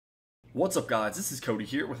What's up guys, this is Cody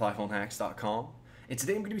here with iPhoneHacks.com, and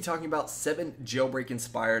today I'm going to be talking about 7 jailbreak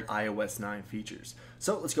inspired iOS 9 features.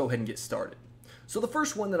 So let's go ahead and get started. So the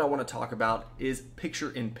first one that I want to talk about is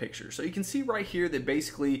picture-in-picture. So you can see right here that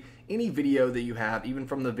basically any video that you have, even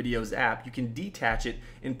from the Videos app, you can detach it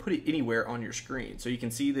and put it anywhere on your screen. So you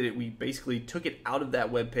can see that we basically took it out of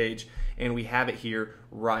that web page and we have it here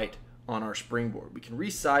right on our springboard. We can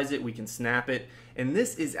resize it, we can snap it, and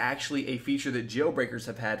this is actually a feature that jailbreakers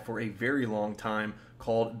have had for a very long time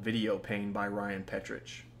called Video Pane by Ryan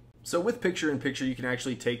Petrich. So with picture-in-picture, you can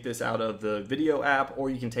actually take this out of the Video app or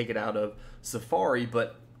you can take it out of Safari,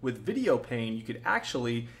 but with Video Pane, you could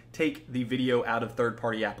actually take the video out of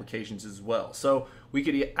third-party applications as well. So we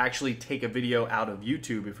could actually take a video out of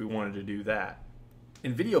YouTube if we wanted to do that.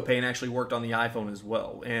 And Video Pane actually worked on the iPhone as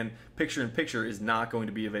well, and picture-in-picture is not going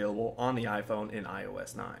to be available on the iPhone in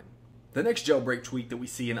iOS 9. The next jailbreak tweak that we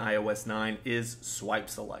see in iOS 9 is swipe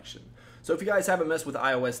selection. So if you guys haven't messed with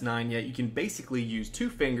iOS 9 yet, you can basically use 2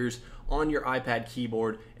 fingers on your iPad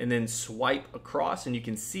keyboard and then swipe across, and you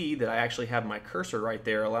can see that I actually have my cursor right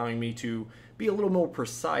there, allowing me to be a little more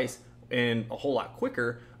precise and a whole lot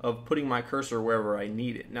quicker of putting my cursor wherever I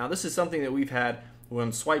need it. Now this is something that we've had on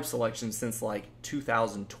swipe selection since like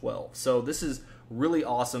 2012. So this is really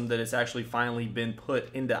awesome that it's actually finally been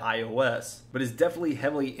put into iOS, but it's definitely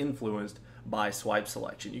heavily influenced by swipe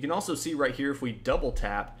selection. You can also see right here, if we double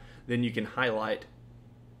tap, then you can highlight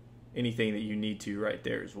anything that you need to right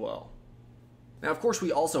there as well. Now, of course,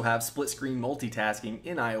 we also have split screen multitasking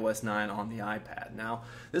in iOS 9 on the iPad. Now,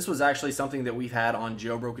 this was actually something that we've had on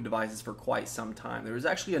jailbroken devices for quite some time. There was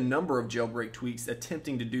actually a number of jailbreak tweaks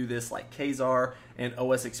attempting to do this, like Kazar and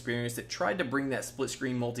OS Experience, that tried to bring that split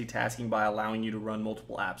screen multitasking by allowing you to run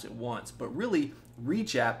multiple apps at once. But really,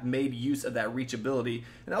 Reach app made use of that reachability,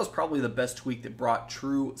 and that was probably the best tweak that brought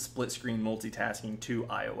true split screen multitasking to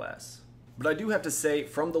iOS. But I do have to say,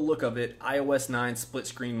 from the look of it, iOS 9 split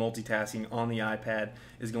screen multitasking on the iPad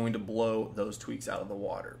is going to blow those tweaks out of the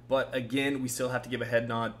water. But again, we still have to give a head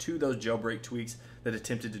nod to those jailbreak tweaks that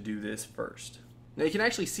attempted to do this first. Now you can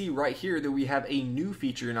actually see right here that we have a new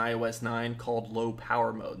feature in iOS 9 called low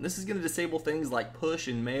power mode. And this is going to disable things like push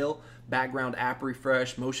and mail, background app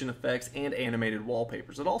refresh, motion effects, and animated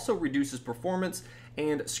wallpapers. It also reduces performance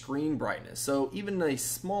and screen brightness, so even a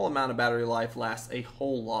small amount of battery life lasts a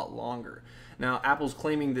whole lot longer. Now Apple's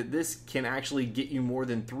claiming that this can actually get you more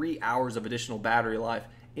than 3 hours of additional battery life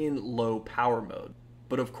in low power mode.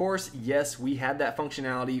 But of course, yes, we had that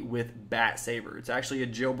functionality with Bat Saver. It's actually a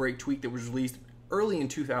jailbreak tweak that was released early in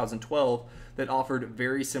 2012 that offered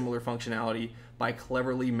very similar functionality by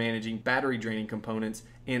cleverly managing battery draining components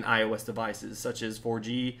in iOS devices such as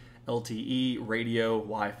 4G, LTE, radio,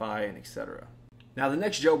 Wi-Fi, and etc. Now the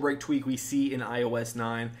next jailbreak tweak we see in iOS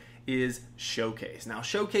 9 is Showcase. Now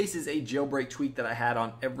Showcase is a jailbreak tweak that I had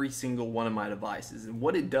on every single one of my devices, and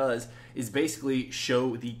what it does is basically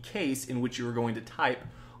show the case in which you are going to type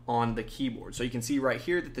on the keyboard. So you can see right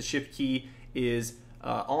here that the shift key is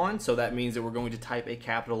on, so that means that we're going to type a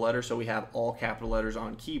capital letter, so we have all capital letters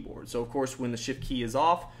on keyboard. So of course when the shift key is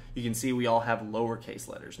off, you can see we all have lowercase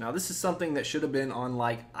letters. Now this is something that should have been on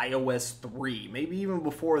like iOS 3, maybe even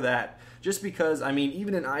before that, just because, I mean,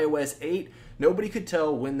 even in iOS 8, nobody could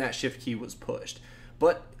tell when that shift key was pushed.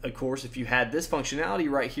 But of course, if you had this functionality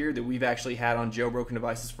right here that we've actually had on jailbroken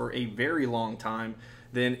devices for a very long time,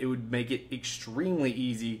 then it would make it extremely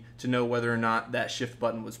easy to know whether or not that shift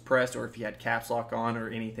button was pressed or if you had caps lock on or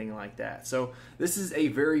anything like that. So this is a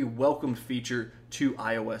very welcomed feature to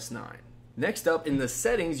iOS 9. Next up, in the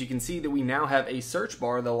settings, you can see that we now have a search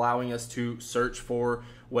bar that allowing us to search for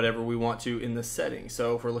whatever we want to in the settings.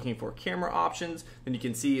 So if we're looking for camera options, then you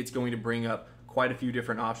can see it's going to bring up quite a few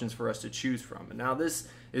different options for us to choose from. And now this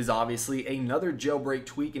is obviously another jailbreak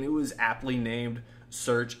tweak, and it was aptly named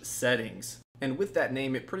Search Settings. And with that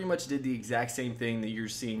name, it pretty much did the exact same thing that you're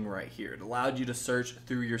seeing right here. It allowed you to search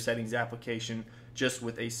through your settings application just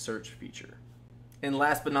with a search feature. And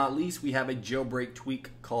last but not least, we have a jailbreak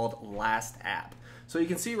tweak called Last App. So you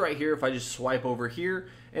can see right here, if I just swipe over here,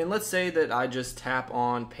 and let's say that I just tap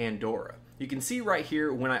on Pandora. You can see right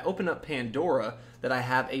here when I open up Pandora that I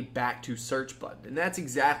have a back to search button. And that's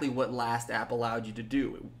exactly what Last App allowed you to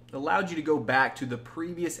do. It allowed you to go back to the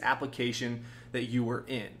previous application that you were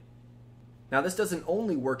in. Now this doesn't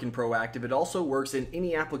only work in proactive, it also works in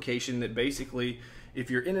any application that basically,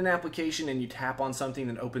 if you're in an application and you tap on something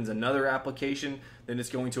that opens another application, then it's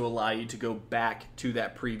going to allow you to go back to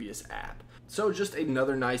that previous app. So just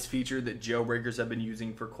another nice feature that jailbreakers have been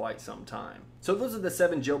using for quite some time. So those are the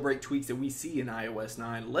 7 jailbreak tweaks that we see in iOS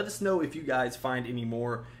 9. Let us know if you guys find any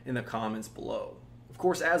more in the comments below. Of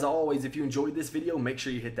course, as always, if you enjoyed this video, make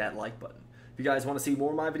sure you hit that like button. If you guys want to see more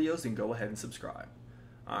of my videos, then go ahead and subscribe.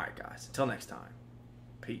 Alright guys, until next time,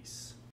 peace.